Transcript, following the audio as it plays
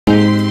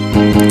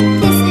Hi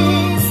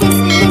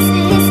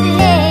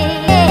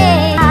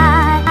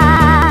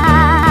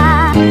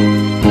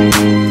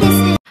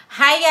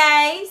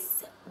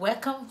guys,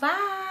 welcome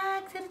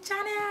back to the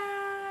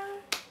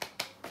channel.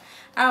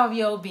 How have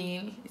you all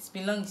been? It's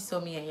been long you saw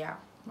me here,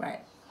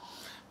 right?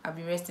 I've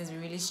been resting. It's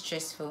been really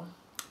stressful.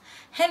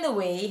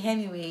 Anyway,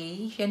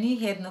 if you're new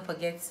here, don't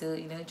forget to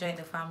join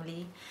the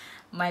family.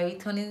 My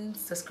returning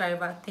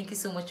subscriber, thank you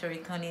so much for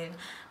returning.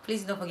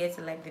 Please don't forget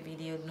to like the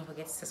video. Don't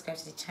forget to subscribe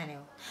to the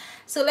channel.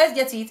 So let's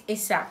get to it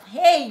ASAP.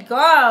 Hey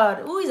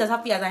God, who is as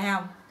happy as I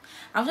am?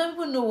 I'm sure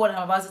people know what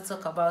I'm about to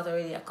talk about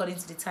already according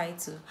to the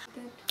title.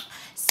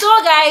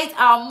 So guys,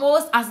 our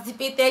most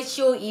anticipated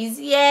show is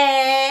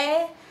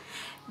here.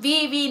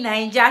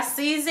 BBnaija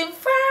season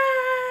 5.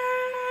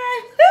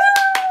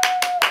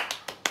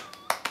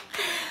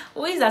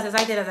 Who is as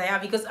excited as I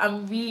am? Because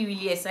I'm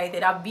really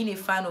excited. I've been a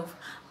fan of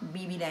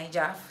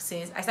BBnaija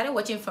since I started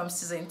watching from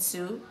season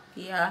 2.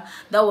 Yeah,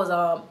 that was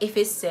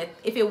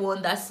Ife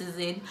won that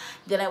season.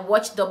 Then I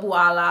watched Double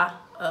Allah.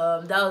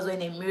 That was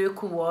when a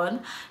miracle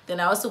won. Then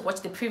I also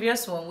watched the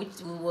previous one,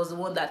 which was the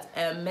one that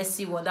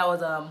Messi won. That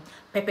was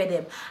Pepe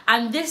Dem.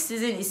 And this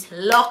season is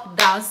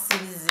lockdown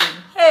season.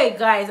 Hey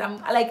guys,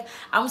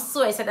 I'm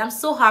so excited. I'm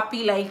so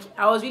happy. Like,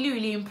 I was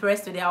really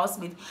impressed with the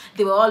housemates.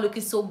 They were all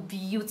looking so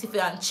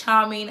beautiful and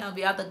charming, and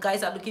we have the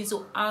guys are looking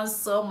so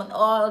handsome and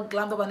all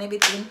glammed up and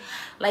everything.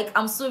 Like,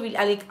 I'm so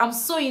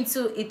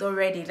into it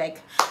already.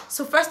 Like,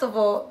 so first of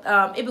all,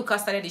 Ebuka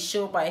started the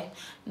show by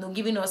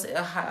giving us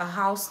a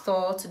house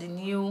tour to the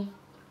new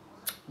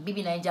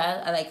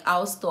BBnaija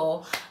house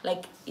tour.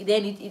 Like,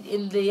 then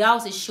in the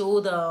house it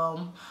showed a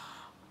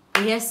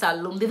hair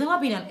salon. There's never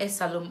been an hair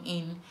salon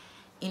in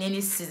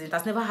any season.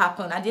 That's never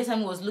happened. At this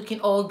time it was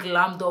looking all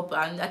glammed up,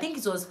 and I think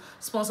it was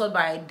sponsored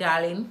by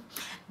Darling.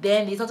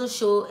 Then they also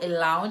show a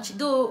lounge,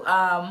 though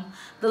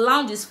the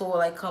lounge is for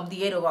the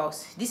head of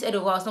house. This head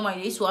of house normally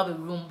they used to have a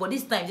room, but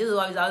this time this is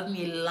always having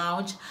a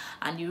lounge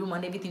and the room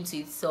and everything to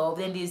itself.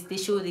 Then they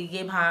show the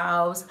game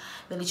house.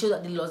 Then they show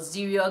that the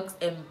luxurious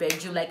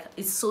bedroom, like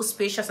it's so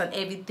spacious and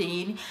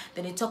everything.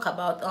 Then they talk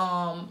about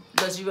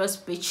luxurious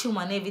bedroom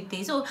and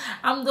everything. So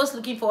I'm just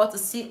looking forward to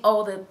see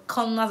all the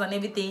corners and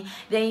everything.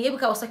 Then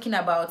Ebuka was talking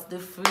about the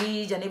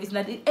fridge and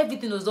everything.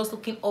 Everything was just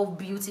looking all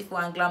beautiful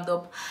and glammed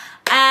up.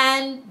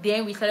 And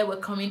then we started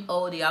welcoming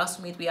all the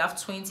housemates. We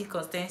have 20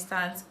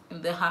 contestants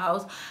in the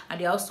house, and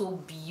they're all so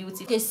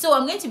beautiful. Okay, so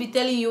I'm going to be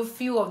telling you a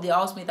few of the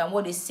housemates and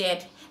what they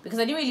said, because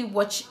I didn't really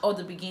watch all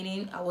the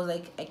beginning. I was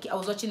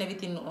watching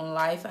everything on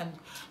live, and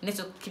it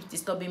to keep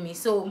disturbing me.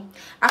 So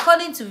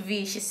according to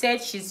V, she said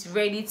she's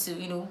ready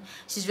to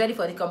she's ready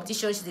for the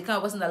competition. She's the kind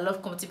of person that loves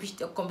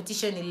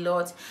competition a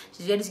lot.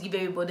 She's ready to give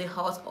everybody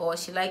hot, or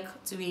she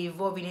like to be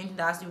involved in anything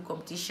that has to do with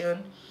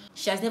competition.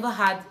 She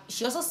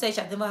also said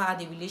she has never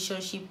had a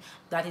relationship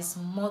that is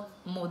more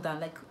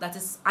than that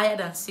is higher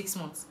than 6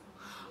 months.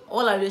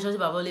 All our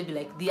relationships have only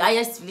been the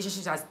highest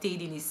relationship has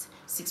stayed in is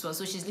 6 months.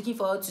 So she's looking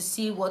forward to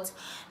see what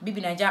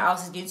BBnaija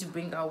house is going to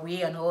bring her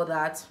way and all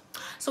that.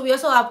 So we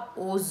also have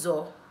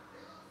Ozo.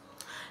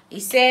 He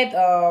said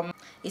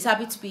he's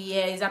happy to be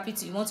here. He's happy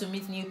to want to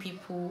meet new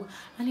people,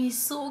 and he's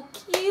so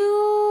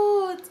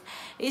cute.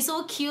 He's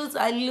so cute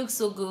and he looks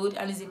so good,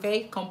 and he's a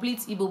very complete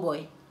Igbo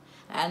boy.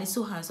 And he's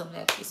so handsome,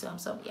 he's so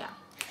handsome, yeah.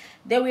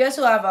 Then we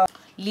also have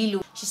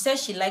Lilo. She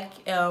says she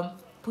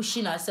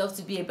pushing herself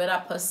to be a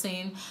better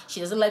person.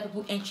 She doesn't like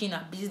people entering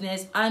her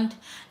business. And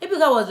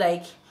Ebuka was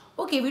like,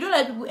 okay, if you don't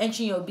like people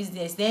entering your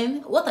business,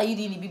 then what are you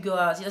doing in the big girl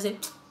house? She just said,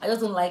 I just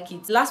don't like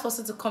it. The last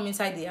person to come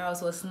inside the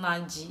house was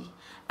Naji.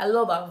 I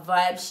love her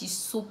vibe. She's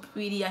so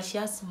pretty and she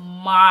has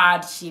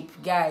mad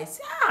shape, guys.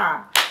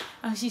 Yeah.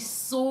 And she's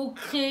so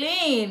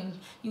clean.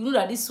 You know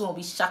that this one will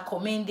be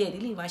recommended. They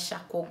leave my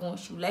shakogon.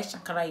 She will like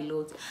Shakara a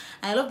lot.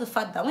 And I love the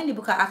fact that when the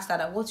Ebuka asked her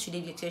that what should they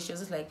be expected, she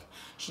was just like,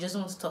 she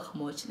doesn't want to talk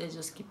much. Let's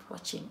just keep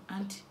watching.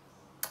 And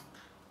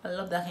I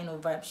love that kind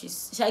of vibe.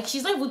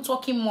 She's not even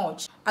talking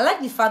much. I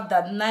like the fact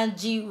that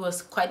Naji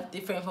was quite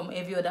different from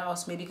every other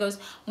housemate, because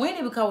when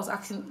Ebuka was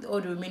asking all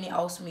the remaining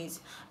housemates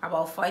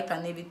about fight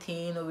and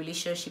everything or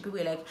relationship, people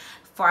were like,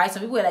 fight.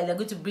 Some people were like, they're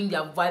going to bring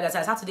their vibe.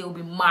 That Saturday will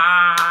be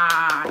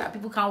mad.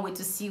 People can't wait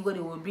to see what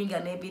they will bring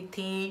and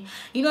everything.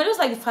 Just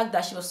like the fact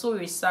that she was so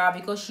reserved,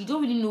 because she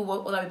don't really know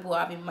what other people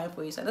have in mind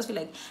for you. So I just feel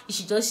like you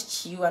should just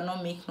chill and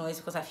not make noise,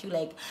 because I feel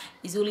like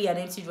it's only an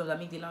empty drum that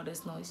make the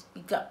loudest noise.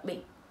 You got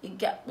me.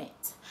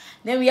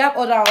 Then we have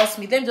other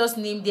housemates. Let me just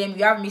name them.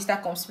 We have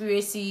Mr.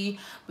 Conspiracy.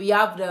 We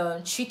have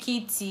the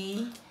Tricky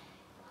T.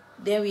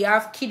 Then we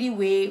have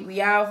Kidiway. We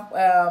have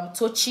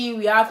Tochi.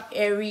 We have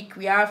Eric.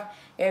 We have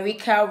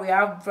Erica. We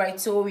have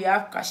Brighto. We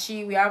have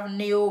Kashi. We have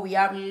Neo. We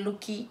have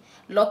Lucky.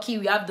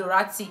 We have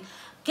Dorati.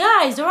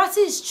 Guys,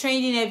 Dorati is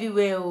trending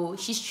everywhere. Oh.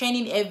 She's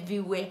trending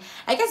everywhere.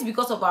 I guess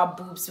because of her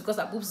boobs. Because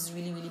her boobs is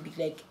really big.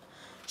 Like,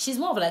 she's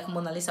more of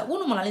Mona Lisa. Who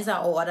know Mona Lisa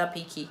or other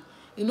Pinky?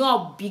 You know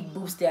how big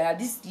boobs they are.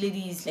 This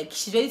lady is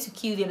she's ready to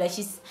kill them.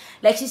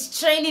 She's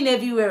trending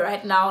everywhere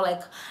right now.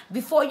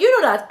 Before,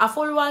 you know that our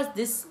followers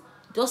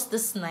just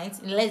this night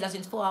in less than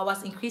 24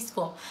 hours increased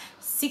from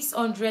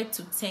 600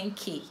 to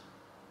 10K.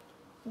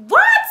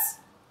 What?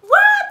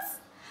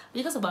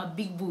 Because of our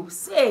big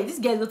boobs. Hey, this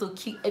girl is going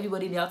to kick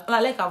everybody in the house. And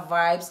I like her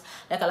vibes.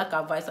 I like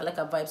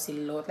her vibes a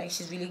lot. Like,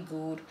 she's really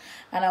good.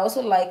 And I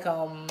also like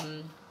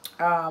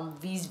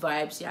V's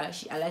vibes. Yeah,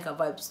 I like her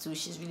vibes too.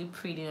 She's really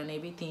pretty and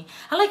everything.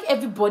 I like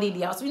everybody in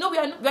the house. You know, we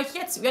are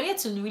here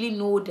to really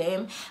know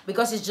them,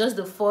 because it's just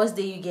the first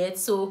day you get.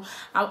 So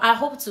I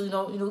hope to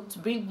to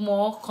bring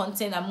more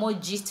content and more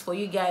gist for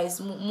you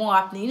guys, more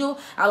happening. You know,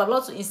 I would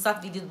love to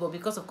insert videos, but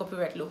because of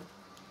copyright law,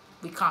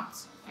 we can't.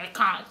 I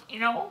can't.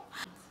 You know.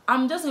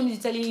 I'm just going to be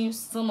telling you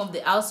some of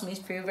the housemates'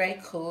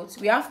 favorite quotes.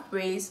 We have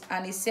praise,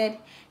 and it said,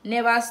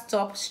 "Never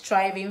stop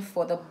striving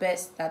for the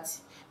best that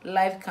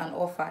life can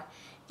offer.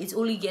 It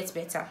only gets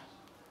better."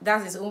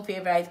 That's his own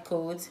favorite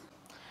quote.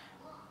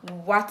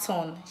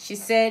 Watton, she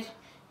said,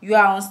 "You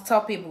are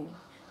unstoppable.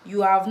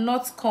 You have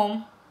not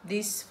come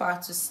this far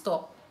to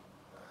stop."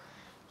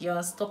 You're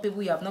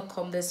unstoppable. You have not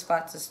come this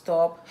far to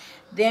stop.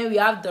 Then we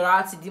have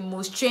Dorothy, the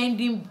most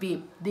trending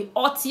babe, the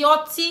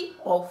hottie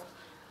of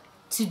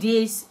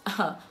today's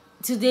I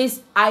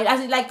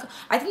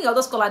think I'll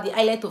just call her the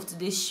highlight of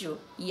today's show.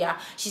 Yeah,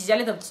 she's the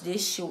highlight of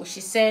today's show.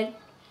 She said,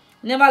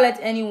 "Never let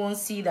anyone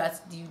see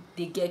that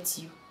they get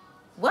you."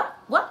 What?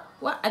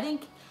 I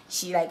think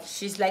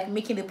she's like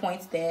making the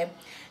point there.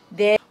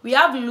 Then we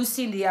have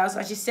Lucy in the house,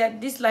 and she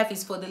said, "This life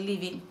is for the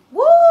living."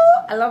 Woo!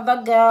 I love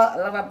that girl. I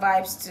love her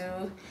vibes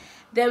too.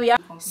 Then we have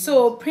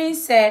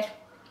Prince said,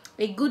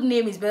 "A good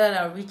name is better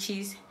than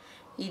riches."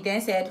 He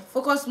then said,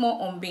 "Focus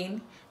more on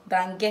being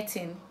than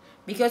getting,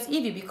 because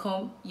if you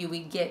become, you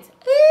will get."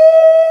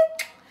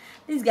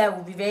 This guy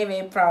will be very,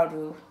 very proud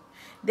of.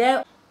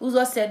 Then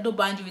Uzo said, "No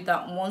boundary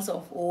without months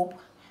of hope."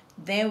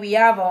 Then we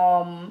have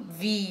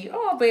V.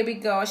 Oh, baby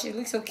girl, she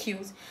looks so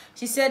cute.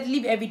 She said,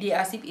 "Live every day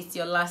as if it's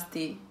your last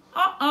day."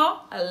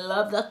 I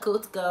love that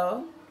quote,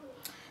 girl.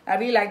 I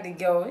really like the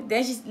girl.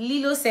 Then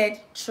Lilo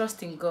said,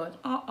 "Trust in God."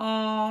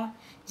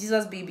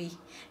 Jesus, baby.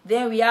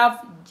 Then we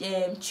have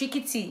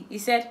Tricky T. He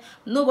said,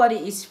 "Nobody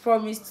is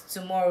promised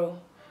tomorrow.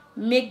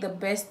 Make the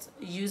best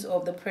use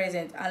of the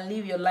present and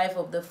live your life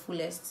of the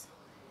fullest."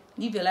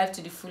 Live your life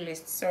to the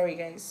fullest. Sorry,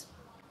 guys.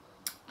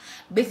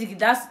 Basically,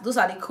 those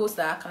are the quotes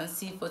that I can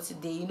see for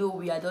today. You know,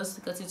 we are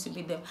just getting to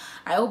meet them.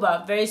 I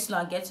hope very soon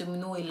I'll get to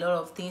know a lot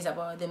of things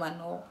about them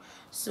and all.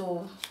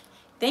 So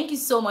thank you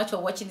so much for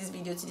watching this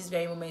video to this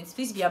very moment.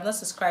 Please, if you have not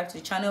subscribed to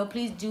the channel,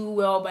 please do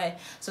well by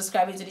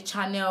subscribing to the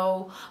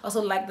channel.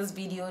 Also, like this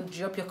video,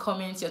 drop your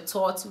comments, your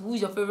thoughts.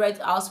 Who's your favorite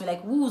housemate?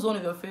 Like, who's one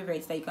of your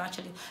favorites that you can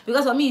actually,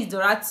 because for me it's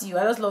Dorothy.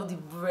 I just love the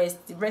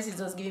breast. The breast is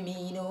just giving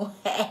me, you know,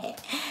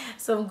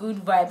 some good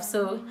vibes.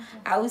 So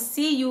I will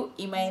see you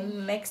in my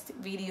next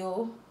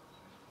video.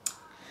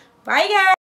 Bye, guys.